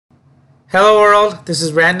Hello world, this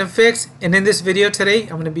is Random Fix, and in this video today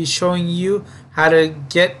I'm going to be showing you how to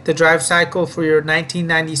get the drive cycle for your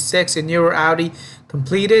 1996 and newer Audi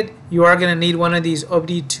completed. You are going to need one of these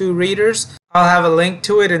OBD2 readers. I'll have a link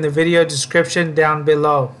to it in the video description down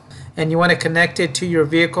below. And you want to connect it to your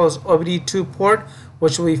vehicle's OBD2 port,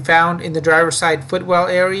 which will be found in the driver's side footwell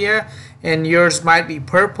area, and yours might be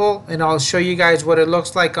purple, and I'll show you guys what it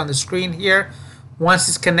looks like on the screen here. Once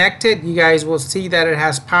it's connected, you guys will see that it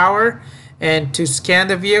has power. And to scan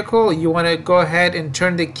the vehicle, you want to go ahead and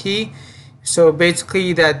turn the key so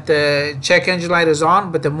basically that the check engine light is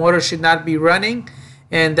on, but the motor should not be running.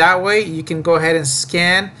 And that way you can go ahead and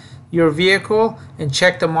scan your vehicle and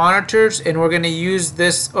check the monitors. And we're going to use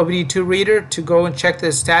this OBD2 reader to go and check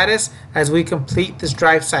the status as we complete this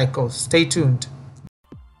drive cycle. Stay tuned.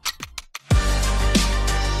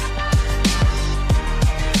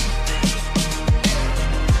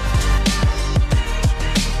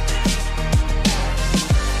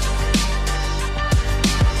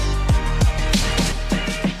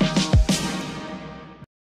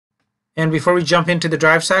 And before we jump into the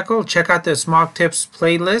drive cycle, check out the Smog Tips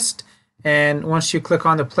playlist. And once you click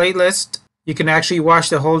on the playlist, you can actually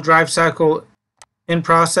watch the whole drive cycle in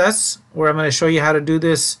process, where I'm going to show you how to do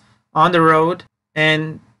this on the road.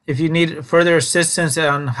 And if you need further assistance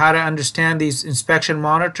on how to understand these inspection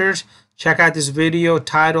monitors, check out this video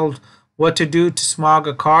titled What to Do to Smog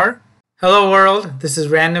a Car. Hello world, this is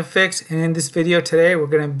Random Fix, and in this video today we're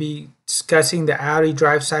going to be discussing the Audi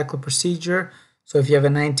drive cycle procedure. So if you have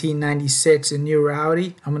a 1996 and newer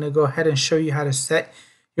Audi, I'm going to go ahead and show you how to set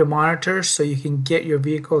your monitors so you can get your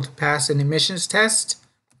vehicle to pass an emissions test.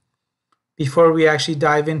 Before we actually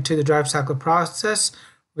dive into the drive cycle process,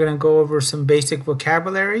 we're going to go over some basic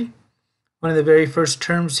vocabulary. One of the very first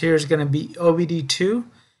terms here is going to be OBD2,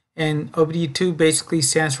 and OBD2 basically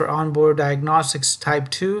stands for Onboard Diagnostics Type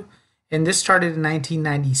 2, and this started in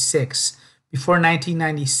 1996. Before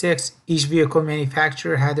 1996, each vehicle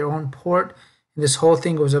manufacturer had their own port, and this whole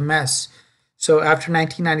thing was a mess. So after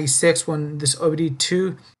 1996, when this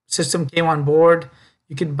OBD2 system came on board,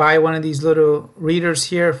 you could buy one of these little readers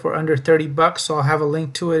here for under 30 bucks. So I'll have a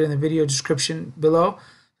link to it in the video description below.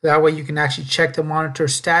 That way you can actually check the monitor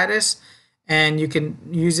status, and you can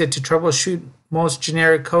use it to troubleshoot most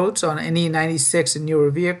generic codes on any 96 and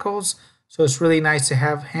newer vehicles. So it's really nice to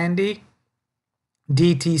have handy.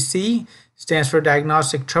 DTC stands for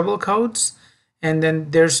Diagnostic Trouble Codes. And then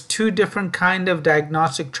there's two different kind of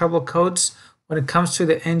diagnostic trouble codes when it comes to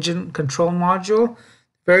the engine control module.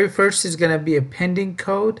 The very first is going to be a pending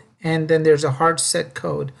code, and then there's a hard set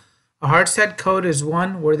code. A hard set code is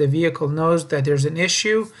one where the vehicle knows that there's an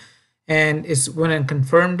issue, and it's when it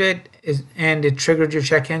confirmed it and it triggered your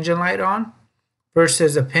check engine light on,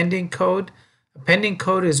 versus a pending code. A pending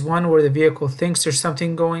code is one where the vehicle thinks there's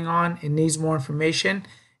something going on, it needs more information,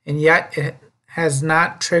 and yet it has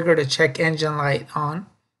not triggered a check engine light on.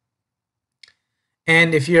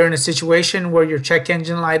 And if you're in a situation where your check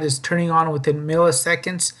engine light is turning on within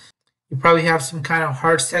milliseconds, you probably have some kind of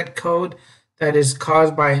hard set code that is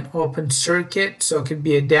caused by an open circuit. So it could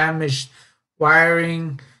be a damaged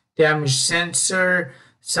wiring, damaged sensor.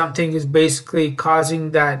 Something is basically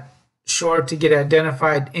causing that short to get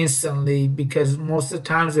identified instantly, because most of the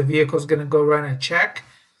times the vehicle is going to go run a check.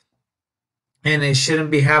 And it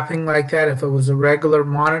shouldn't be happening like that if it was a regular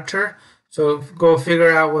monitor. So go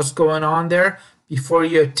figure out what's going on there before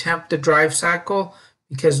you attempt the drive cycle,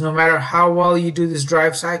 because no matter how well you do this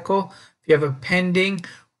drive cycle, if you have a pending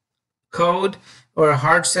code or a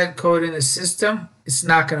hard set code in the system, it's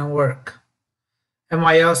not going to work.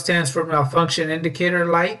 MIL stands for Malfunction Indicator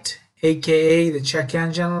Light, aka the check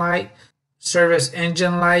engine light, service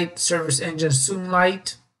engine light, service engine soon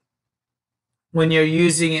light. When you're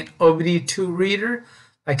using an OBD2 reader,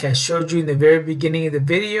 like I showed you in the very beginning of the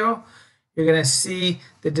video, you're going to see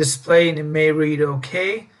the display and it may read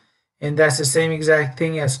OK. And that's the same exact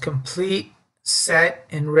thing as complete, set,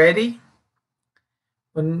 and ready.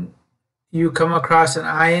 When you come across an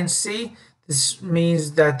INC, this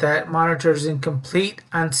means that that monitor is incomplete,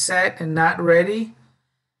 unset, and not ready.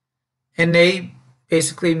 NA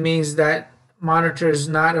basically means that monitor is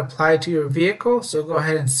not applied to your vehicle, so go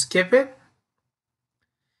ahead and skip it.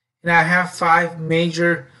 And I have 5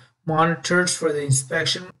 major monitors for the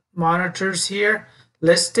inspection monitors here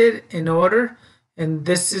listed in order, and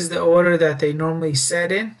this is the order that they normally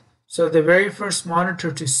set in. So the very first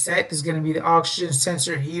monitor to set is going to be the oxygen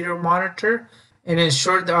sensor heater monitor, and in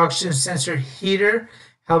short, the oxygen sensor heater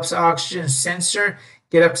helps the oxygen sensor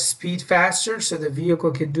get up to speed faster so the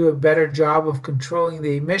vehicle can do a better job of controlling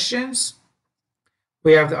the emissions.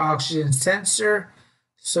 We have the oxygen sensor,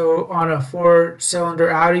 So on a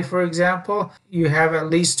 4-cylinder Audi, for example, you have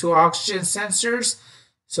at least 2 oxygen sensors.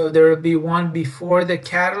 So there will be one before the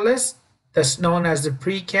catalyst that's known as the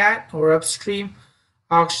pre-cat or upstream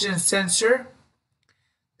oxygen sensor.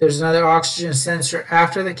 There's another oxygen sensor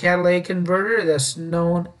after the catalytic converter that's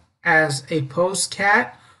known as a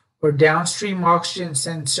post-cat or downstream oxygen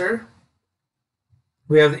sensor.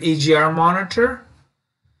 We have the EGR monitor.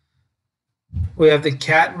 We have the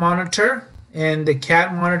CAT monitor. And the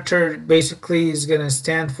CAT monitor basically is going to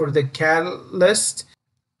stand for the catalyst.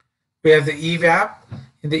 We have the EVAP,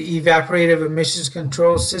 and the evaporative emissions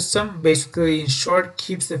control system. Basically, in short,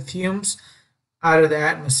 keeps the fumes out of the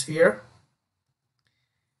atmosphere.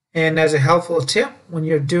 And as a helpful tip, when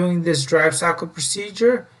you're doing this drive cycle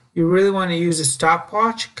procedure, you really want to use a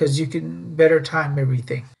stopwatch because you can better time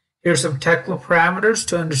everything. Here are some technical parameters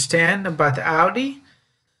to understand about the Audi.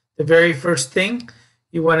 The very first thing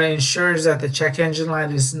you want to ensure is that the check engine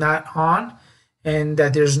light is not on and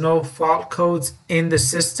that there's no fault codes in the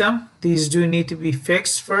system. These do need to be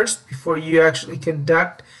fixed first before you actually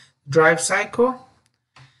conduct the drive cycle.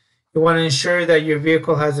 You want to ensure that your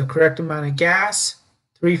vehicle has the correct amount of gas.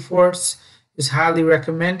 3/4 is highly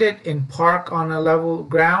recommended, and park on a level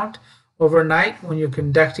ground overnight when you're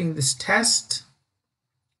conducting this test.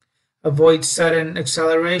 Avoid sudden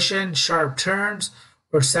acceleration, sharp turns,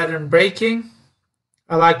 or sudden braking.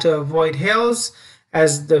 I like to avoid hills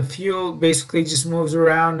as the fuel basically just moves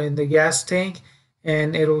around in the gas tank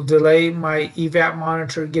and it'll delay my EVAP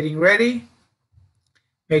monitor getting ready.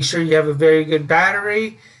 Make sure you have a very good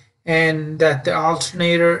battery and that the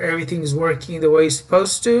alternator, everything is working the way it's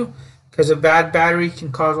supposed to, because a bad battery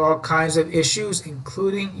can cause all kinds of issues,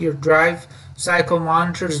 including your drive cycle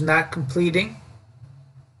monitors not completing.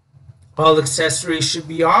 All accessories should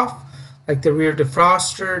be off, like the rear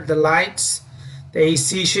defroster, the lights. The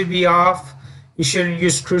AC should be off. You shouldn't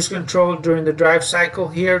use cruise control during the drive cycle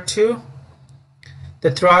here too.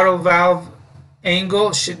 The throttle valve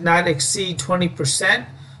angle should not exceed 20%,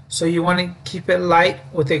 so you want to keep it light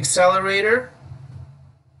with the accelerator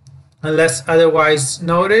unless otherwise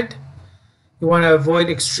noted. You want to avoid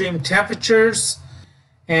extreme temperatures,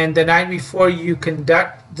 and the night before you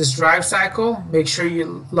conduct this drive cycle, make sure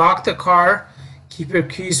you lock the car. Keep your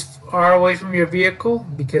keys far away from your vehicle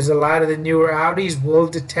because a lot of the newer Audis will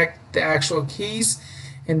detect the actual keys,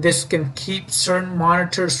 and this can keep certain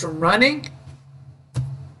monitors from running.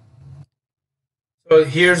 So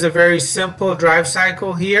here's a very simple drive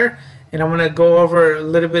cycle here, and I'm going to go over a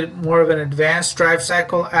little bit more of an advanced drive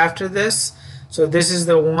cycle after this. So this is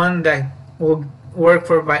the one that will work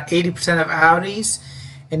for about 80% of Audis,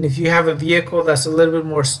 and if you have a vehicle that's a little bit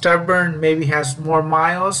more stubborn, maybe has more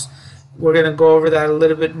miles, we're going to go over that a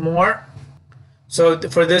little bit more. So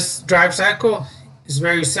for this drive cycle, it's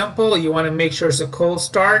very simple. You want to make sure it's a cold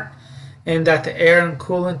start and that the air and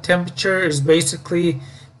coolant temperature is basically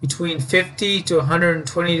between 50 to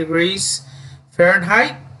 120 degrees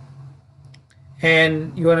Fahrenheit.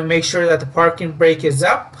 And you want to make sure that the parking brake is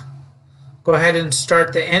up. Go ahead and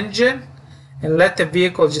start the engine and let the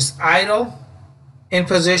vehicle just idle in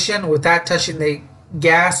position without touching the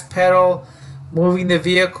gas pedal, moving the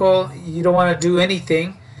vehicle. You don't want to do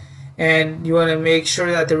anything, and you want to make sure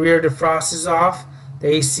that the rear defrost is off, the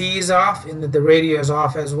AC is off, and that the radio is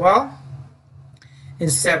off as well. In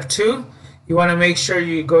step 2, you want to make sure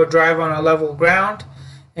you go drive on a level ground,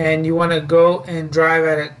 and you want to go and drive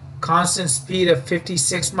at a constant speed of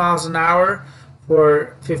 56 miles an hour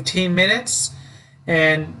for 15 minutes,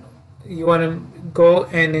 and you want to go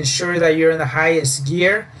and ensure that you're in the highest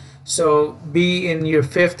gear. So be in your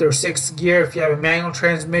 5th or 6th gear if you have a manual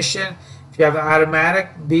transmission. If you have an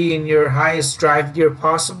automatic, be in your highest drive gear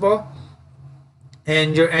possible.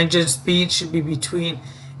 And your engine speed should be between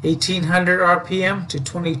 1800 RPM to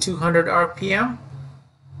 2200 RPM.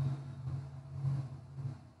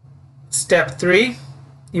 Step 3,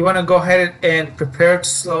 you want to go ahead and prepare to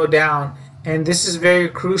slow down. And this is very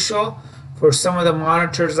crucial for some of the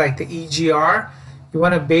monitors like the EGR. You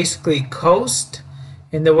want to basically coast.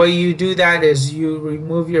 And the way you do that is you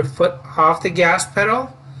remove your foot off the gas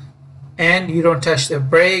pedal and you don't touch the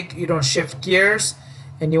brake, you don't shift gears,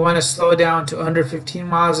 and you want to slow down to under 15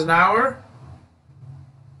 miles an hour.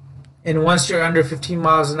 And once you're under 15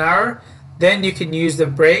 miles an hour, then you can use the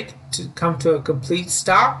brake to come to a complete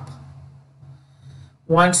stop.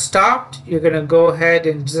 Once stopped, you're going to go ahead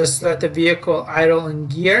and just let the vehicle idle in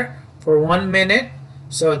gear for 1 minute.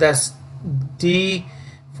 So that's D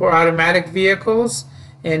for automatic vehicles.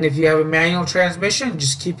 And if you have a manual transmission,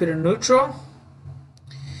 just keep it in neutral.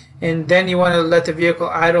 And then you want to let the vehicle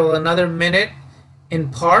idle another minute in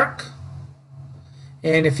park.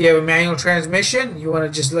 And if you have a manual transmission, you want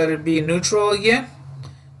to just let it be neutral again.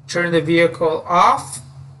 Turn the vehicle off.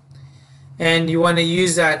 And you want to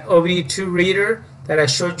use that OBD2 reader that I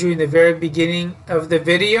showed you in the very beginning of the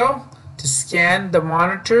video to scan the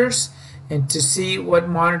monitors and to see what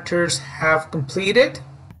monitors have completed.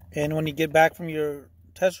 And when you get back from your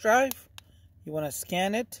test drive, you want to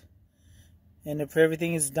scan it. And if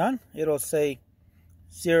everything is done, it'll say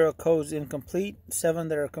 0 codes incomplete, 7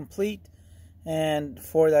 that are complete, and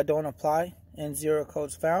 4 that don't apply, and 0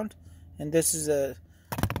 codes found. And this is a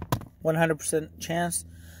 100% chance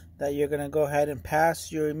that you're going to go ahead and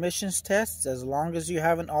pass your emissions tests as long as you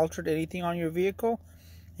haven't altered anything on your vehicle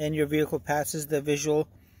and your vehicle passes the visual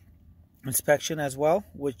inspection as well,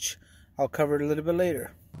 which I'll cover a little bit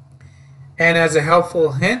later. And as a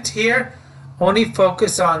helpful hint here, only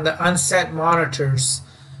focus on the unset monitors.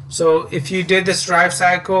 So if you did this drive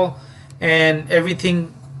cycle and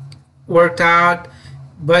everything worked out,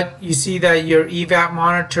 but you see that your EVAP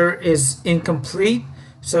monitor is incomplete,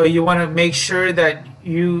 so you want to make sure that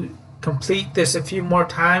you complete this a few more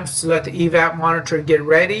times to let the EVAP monitor get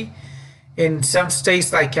ready. In some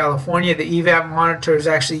states like California, the EVAP monitor is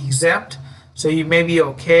actually exempt, so you may be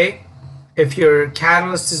okay. If your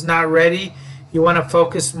catalyst is not ready, you want to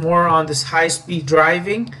focus more on this high-speed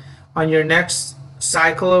driving. On your next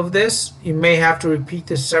cycle of this, you may have to repeat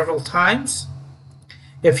this several times.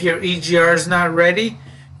 If your EGR is not ready,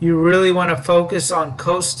 you really want to focus on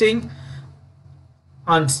coasting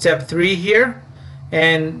on step 3 here,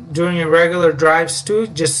 and during your regular drives too,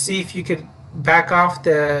 just see if you could back off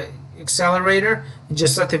the accelerator and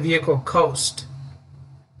just let the vehicle coast.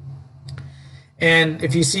 And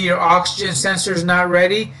if you see your oxygen sensor is not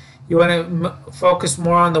ready, you want to focus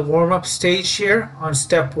more on the warm-up stage here on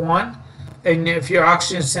step 1. And if your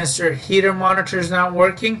oxygen sensor heater monitor is not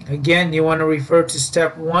working, again, you want to refer to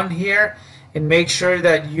step 1 here and make sure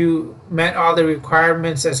that you met all the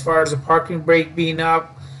requirements as far as the parking brake being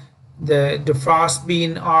up, the defrost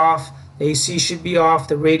being off, the AC should be off,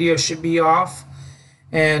 the radio should be off,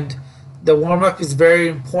 and the warm-up is very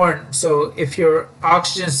important. So if your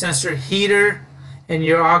oxygen sensor heater and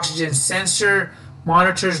your oxygen sensor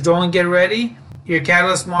monitors don't get ready, your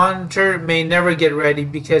catalyst monitor may never get ready,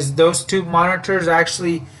 because those two monitors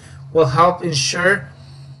actually will help ensure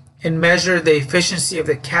and measure the efficiency of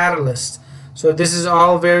the catalyst. So this is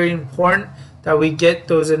all very important that we get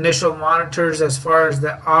those initial monitors as far as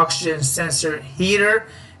the oxygen sensor heater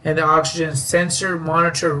and the oxygen sensor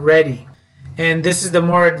monitor ready. And this is the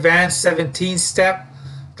more advanced 17-step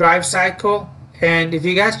drive cycle. And if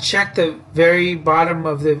you guys check the very bottom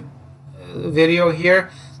of the video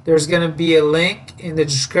here, there's going to be a link in the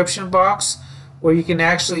description box where you can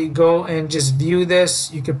actually go and just view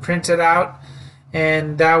this. You can print it out,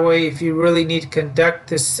 and that way if you really need to conduct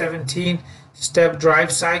this 17-step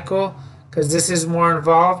drive cycle, because this is more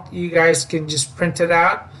involved, you guys can just print it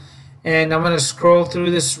out. And I'm going to scroll through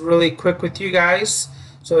this really quick with you guys.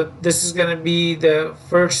 So this is going to be the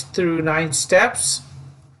first through 9 steps,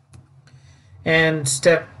 and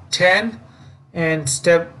step 10 and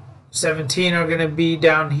step 17 are going to be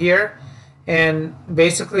down here. And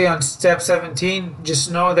basically on step 17, just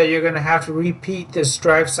know that you're going to have to repeat this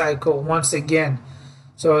drive cycle once again.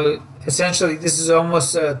 So essentially this is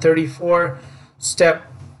almost a 34-step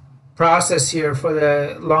process here for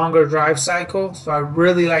the longer drive cycle. So I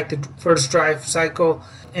really like the first drive cycle,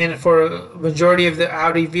 and for a majority of the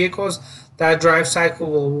Audi vehicles, that drive cycle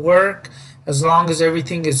will work as long as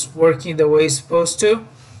everything is working the way it's supposed to.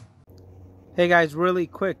 Hey guys, really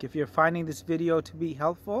quick, if you're finding this video to be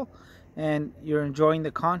helpful and you're enjoying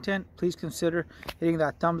the content, please consider hitting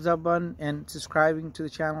that thumbs up button and subscribing to the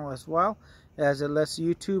channel as well, as it lets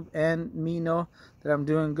YouTube and me know that I'm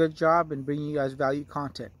doing a good job and bringing you guys value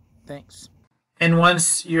content. Thanks. And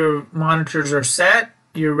once your monitors are set,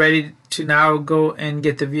 you're ready to now go and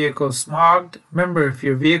get the vehicle smogged. Remember, if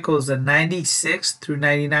your vehicle is a 96 through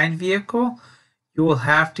 99 vehicle, you will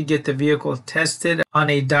have to get the vehicle tested on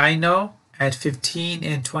a dyno at 15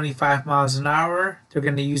 and 25 miles an hour. They're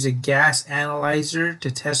going to use a gas analyzer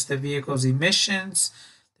to test the vehicle's emissions.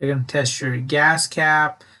 They're going to test your gas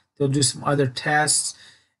cap. They'll do some other tests,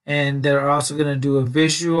 and they're also going to do a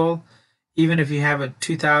visual. Even if you have a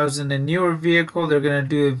 2000 and newer vehicle, they're going to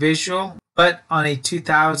do a visual. But on a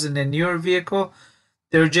 2000 and newer vehicle,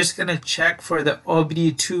 they're just going to check for the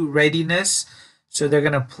OBD2 readiness. So they're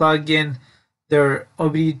going to plug in their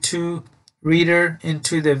OBD2 reader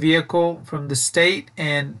into the vehicle from the state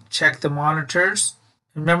and check the monitors.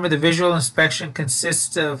 Remember, the visual inspection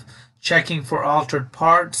consists of checking for altered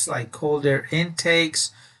parts like cold air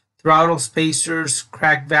intakes, throttle spacers,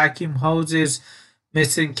 cracked vacuum hoses,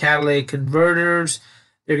 missing catalytic converters,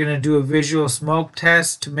 They're going to do a visual smoke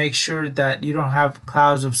test to make sure that you don't have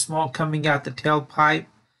clouds of smoke coming out the tailpipe.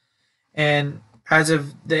 And as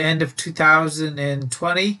of the end of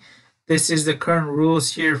 2020, this is the current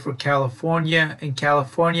rules here for California. And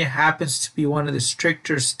California happens to be one of the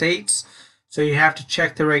stricter states, so you have to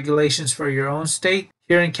check the regulations for your own state.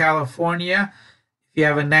 Here in California, if you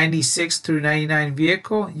have a 96 through 99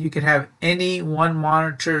 vehicle, you can have any one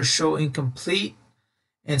monitor show incomplete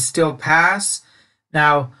and still pass.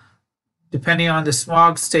 Now, depending on the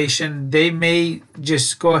smog station, they may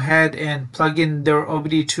just go ahead and plug in their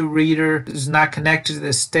OBD2 reader is not connected to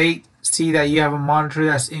the state, see that you have a monitor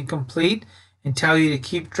that's incomplete, and tell you to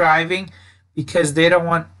keep driving, because they don't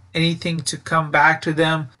want anything to come back to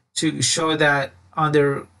them to show that on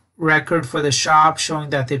their record for the shop showing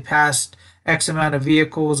that they passed X amount of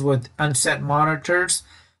vehicles with unset monitors.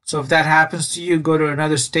 So if that happens to you, go to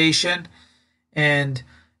another station. And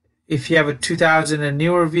if you have a 2000 and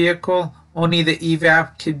newer vehicle, only the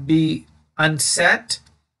EVAP could be unset.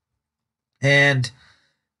 And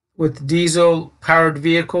with diesel powered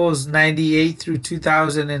vehicles 98 through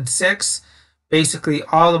 2006, basically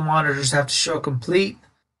all the monitors have to show complete.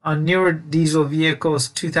 On newer diesel vehicles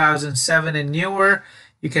 2007 and newer,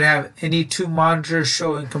 you can have any two monitors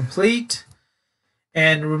show incomplete.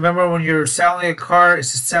 And remember, when you're selling a car,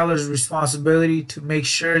 it's the seller's responsibility to make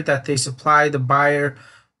sure that they supply the buyer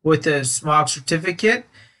with a smog certificate.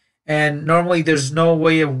 And normally there's no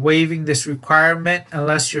way of waiving this requirement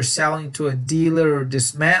unless you're selling to a dealer or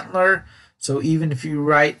dismantler. So even if you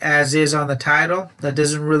write as is on the title, that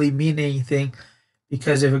doesn't really mean anything,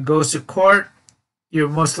 because if it goes to court, you're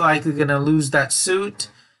most likely going to lose that suit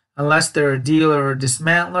unless they're a dealer or a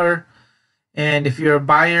dismantler. And if you're a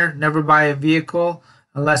buyer, never buy a vehicle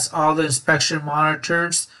unless all the inspection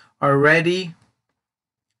monitors are ready.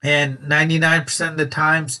 And 99% of the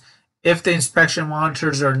times, if the inspection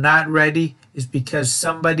monitors are not ready, is because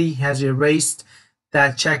somebody has erased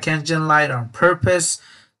that check engine light on purpose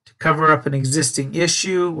to cover up an existing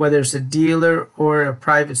issue, whether it's a dealer or a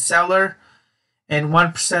private seller. And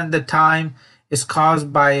 1% of the time is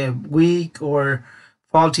caused by a weak or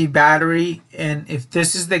faulty battery. And if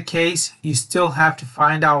this is the case, you still have to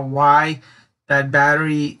find out why that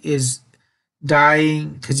battery is dying,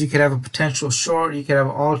 because you could have a potential short, you could have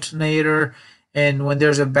an alternator. And when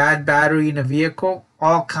there's a bad battery in a vehicle,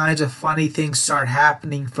 all kinds of funny things start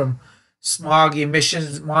happening, from smog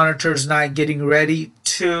emissions monitors not getting ready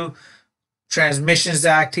to transmissions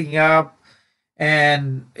acting up,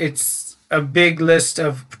 and it's a big list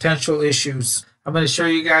of potential issues. I'm going to show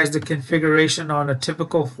you guys the configuration on a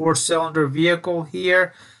typical 4-cylinder vehicle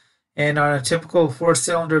here. And on a typical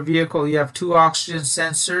 4-cylinder vehicle, you have 2 oxygen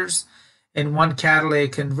sensors and 1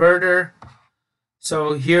 catalytic converter.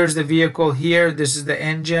 So here's the vehicle here. This is the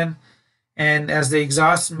engine. And as the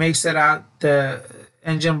exhaust makes it out the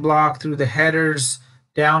engine block through the headers,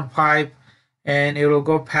 downpipe, and it will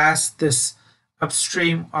go past this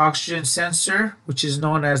upstream oxygen sensor, which is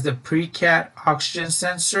known as the pre-cat oxygen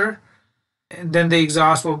sensor. And then the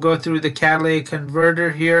exhaust will go through the catalytic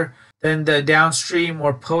converter here. Then the downstream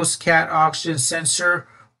or post-cat oxygen sensor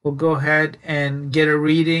will go ahead and get a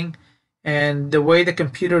reading. And the way the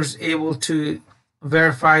computer is able to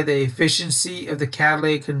verify the efficiency of the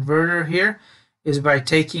catalytic converter here is by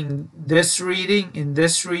taking this reading and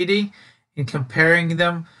this reading and comparing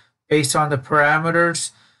them based on the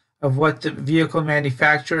parameters of what the vehicle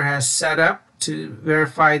manufacturer has set up to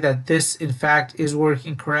verify that this in fact is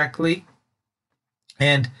working correctly.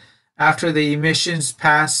 And after the emissions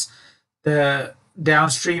pass the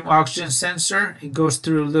downstream oxygen sensor, it goes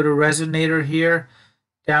through a little resonator here,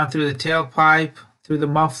 down through the tailpipe, through the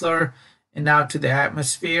muffler, and out to the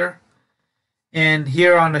atmosphere. And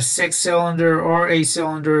here on a 6-cylinder or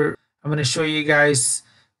 8-cylinder, I'm going to show you guys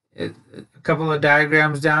a couple of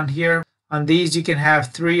diagrams down here. On these, you can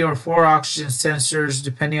have 3 or 4 oxygen sensors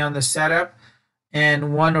depending on the setup,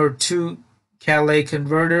 and 1 or 2 catalytic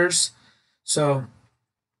converters. So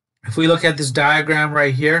if we look at this diagram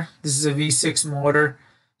right here, this is a V6 motor.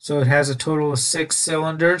 So it has a total of 6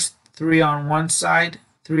 cylinders, 3 on one side,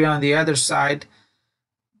 3 on the other side,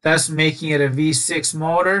 thus making it a V6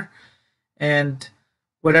 motor. And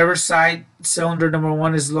whatever side cylinder number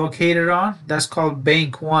 1 is located on, that's called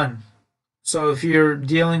bank 1. So if you're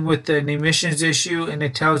dealing with an emissions issue and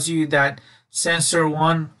it tells you that sensor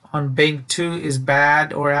 1 on bank 2 is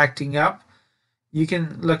bad or acting up, you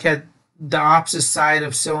can look at the opposite side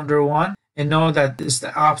of cylinder 1 and know that it's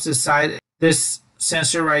the opposite side, this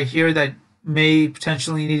sensor right here, that may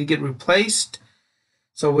potentially need to get replaced.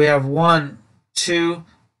 So we have 1, 2,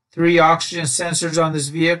 3 oxygen sensors on this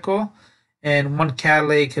vehicle and 1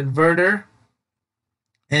 catalytic converter.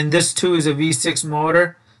 And this too is a V6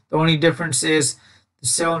 motor. The only difference is the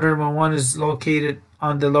cylinder number 1 is located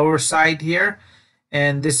on the lower side here,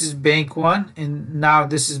 and this is bank 1, and now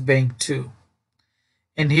this is bank 2.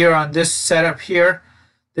 And here on this setup here,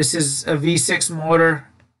 this is a V6 motor,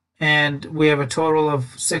 and we have a total of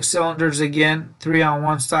 6 cylinders again, 3 on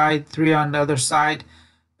one side, 3 on the other side.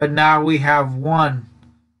 But now we have 1,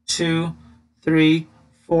 2, 3,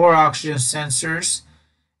 4 oxygen sensors,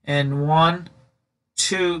 and 1,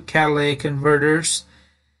 2 catalytic converters.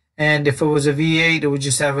 And if it was a V8, it would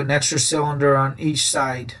just have an extra cylinder on each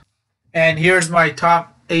side. And here's my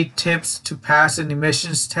top 8 tips to pass an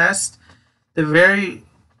emissions test. The very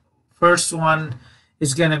first one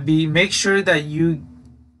is going to be, make sure that you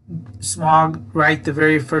smog right the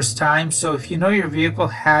very first time. So if you know your vehicle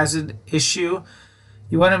has an issue,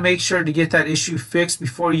 you want to make sure to get that issue fixed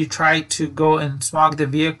before you try to go and smog the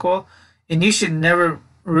vehicle. And you should never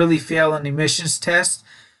really fail an emissions test,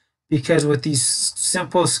 because with these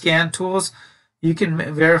simple scan tools, you can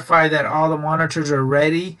verify that all the monitors are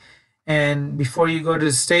ready. And before you go to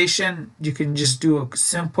the station, you can just do a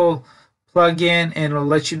simple plug-in, and it'll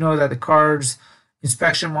let you know that the car's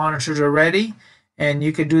inspection monitors are ready. And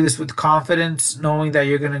you can do this with confidence, knowing that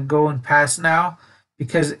you're going to go and pass now,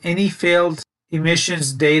 because any failed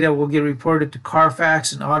emissions data will get reported to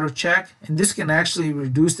Carfax and AutoCheck, and this can actually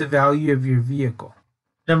reduce the value of your vehicle.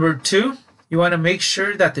 Number 2, you want to make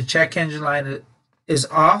sure that the check engine light is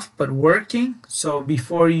off but working. So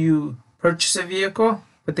before you purchase a vehicle,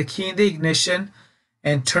 put the key in the ignition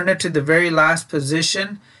and turn it to the very last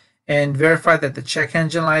position and verify that the check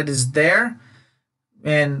engine light is there.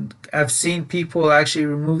 And I've seen people actually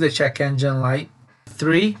remove the check engine light.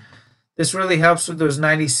 3, this really helps with those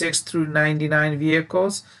 96 through 99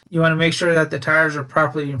 vehicles. You want to make sure that the tires are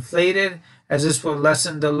properly inflated, as this will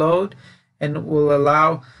lessen the load and will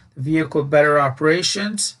allow the vehicle better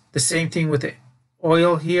operations. The same thing with the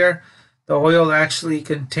oil here. The oil actually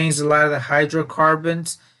contains a lot of the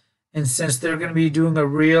hydrocarbons, and since they're going to be doing a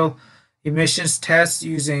real emissions test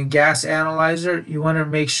using a gas analyzer, you want to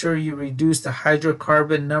make sure you reduce the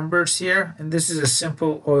hydrocarbon numbers here, and this is a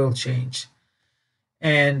simple oil change.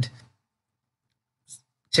 And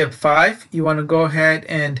tip 5, you want to go ahead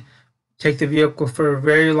and take the vehicle for a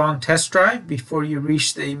very long test drive before you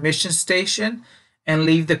reach the emission station, and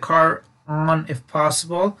leave the car on if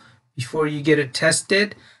possible before you get it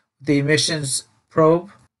tested with the emissions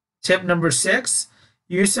probe. Tip number 6,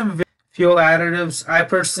 use some fuel additives. I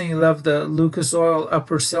personally love the Lucas Oil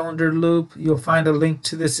upper cylinder loop. You'll find a link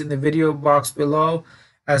to this in the video box below,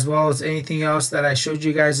 as well as anything else that I showed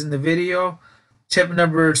you guys in the video. Tip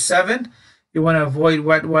number 7, you want to avoid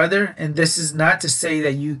wet weather, and this is not to say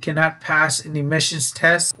that you cannot pass an emissions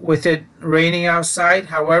test with it raining outside.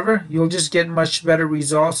 However, you'll just get much better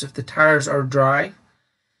results if the tires are dry.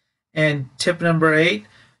 And tip number 8,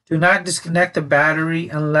 do not disconnect the battery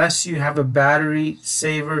unless you have a battery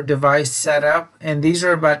saver device set up, and these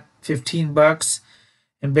are about $15.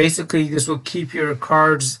 And basically this will keep your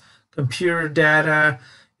car's computer data,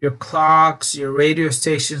 your clocks, your radio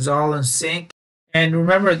stations all in sync. And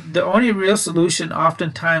remember, the only real solution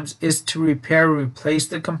oftentimes is to repair or replace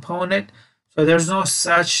the component. So there's no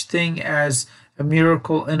such thing as a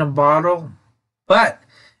miracle in a bottle. But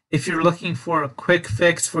if you're looking for a quick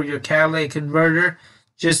fix for your catalytic converter,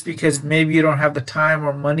 just because maybe you don't have the time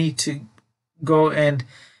or money to go and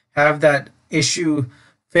have that issue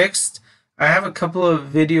fixed, I have a couple of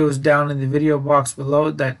videos down in the video box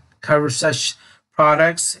below that cover such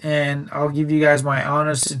products, and I'll give you guys my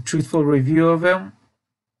honest and truthful review of them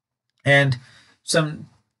and some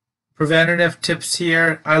preventative tips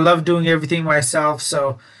here. I love doing everything myself,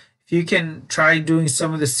 so if you can try doing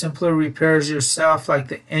some of the simpler repairs yourself, like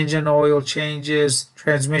the engine oil changes,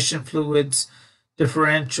 transmission fluids,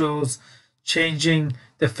 differentials, changing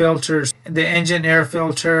the filters, the engine air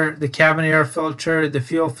filter, the cabin air filter, the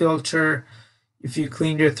fuel filter, if you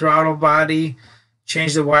clean your throttle body,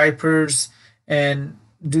 change the wipers, and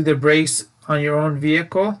do the brakes on your own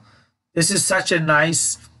vehicle. This is such a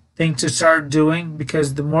nice thing to start doing,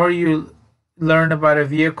 because the more you learn about a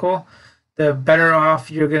vehicle, the better off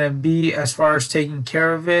you're going to be as far as taking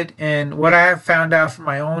care of it. And what I have found out from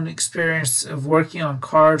my own experience of working on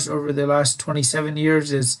cars over the last 27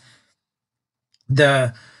 years is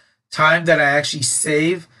the time that I actually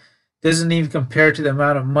save doesn't even compare to the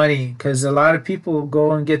amount of money, because a lot of people will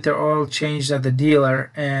go and get their oil changed at the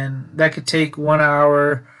dealer, and that could take 1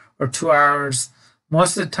 hour or 2 hours.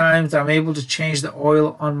 Most of the times I'm able to change the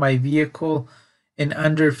oil on my vehicle in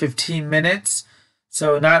under 15 minutes.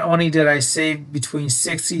 So not only did I save between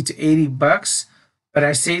 60 to 80 bucks, but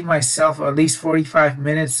I saved myself at least 45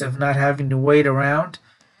 minutes of not having to wait around.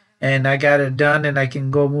 and I got it done, and I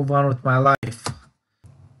can go move on with my life.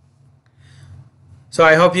 So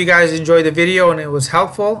I hope you guys enjoyed the video and it was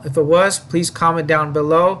helpful. If it was, please comment down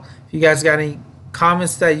below. If you guys got any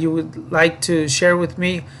comments that you would like to share with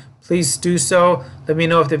me, please do so. Let me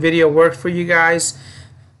know if the video worked for you guys.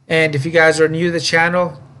 And if you guys are new to the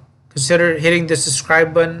channel, consider hitting the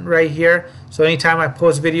subscribe button right here. So anytime I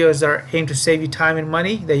post videos that are aimed to save you time and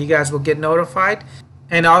money, that you guys will get notified.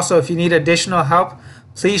 And also, if you need additional help,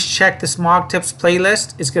 please check the Smog Tips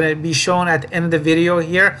playlist. It's going to be shown at the end of the video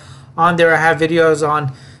here. On there I have videos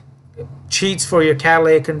on cheats for your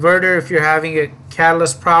catalytic converter. If you're having a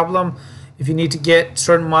catalyst problem, if you need to get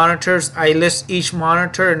certain monitors, I list each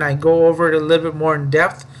monitor and I go over it a little bit more in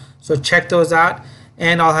depth. So check those out,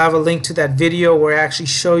 and I'll have a link to that video where I actually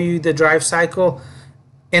show you the drive cycle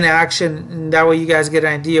in action, and that way you guys get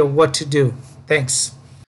an idea of what to do. Thanks.